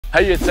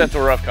Hey, it's Seth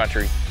with Rough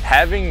Country.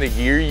 Having the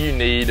gear you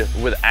need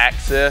with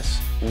access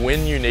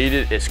when you need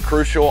it is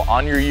crucial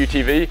on your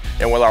UTV,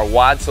 and with our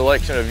wide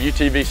selection of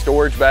UTV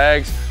storage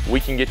bags, we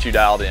can get you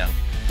dialed in.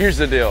 Here's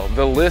the deal.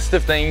 The list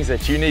of things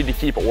that you need to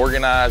keep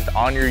organized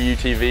on your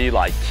UTV,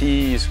 like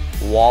keys,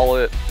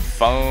 wallet,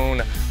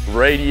 phone,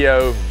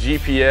 radio,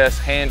 GPS,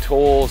 hand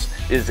tools,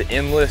 is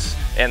endless,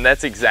 and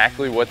that's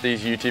exactly what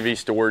these UTV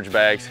storage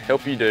bags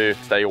help you do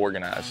to stay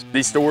organized.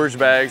 These storage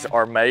bags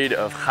are made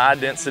of high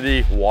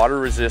density, water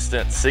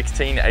resistant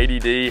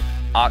 1680D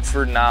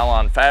Oxford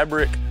nylon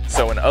fabric.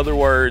 So in other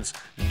words,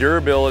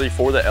 durability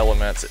for the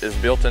elements is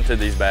built into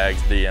these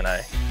bags'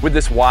 DNA. With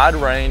this wide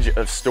range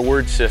of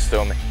storage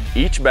system,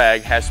 each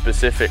bag has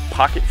specific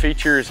pocket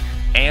features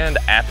and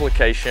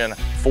application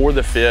for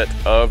the fit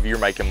of your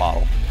make and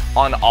model.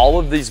 On all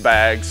of these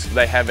bags,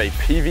 they have a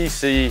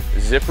PVC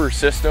zipper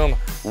system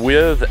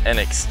with an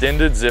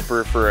extended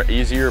zipper for an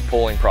easier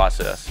pulling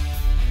process.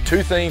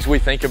 Two things we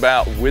think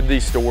about with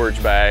these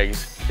storage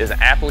bags is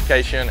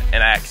application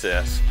and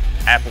access.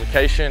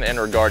 Application in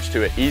regards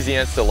to an easy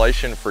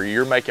installation for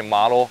your make and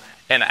model,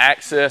 and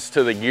access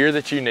to the gear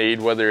that you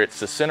need, whether it's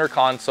the center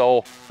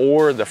console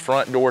or the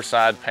front door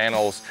side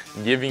panels,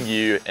 giving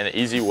you an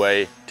easy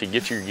way to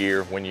get your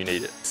gear when you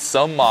need it.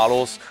 Some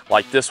models,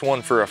 like this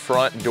one for a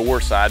front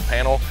door side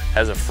panel,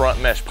 has a front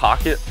mesh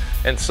pocket,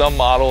 and some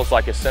models,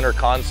 like a center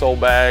console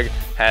bag,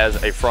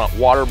 has a front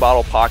water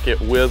bottle pocket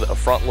with a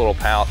front little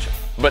pouch.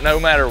 But no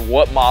matter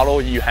what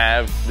model you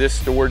have, this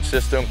storage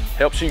system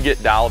helps you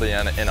get dialed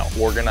in an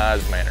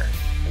organized manner.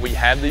 We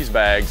have these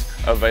bags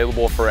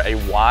available for a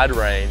wide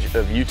range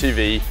of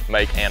UTV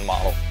make and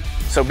model.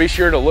 So be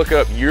sure to look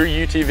up your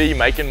UTV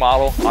make and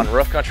model on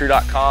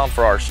roughcountry.com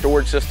for our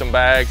storage system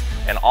bags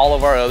and all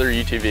of our other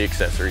UTV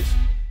accessories.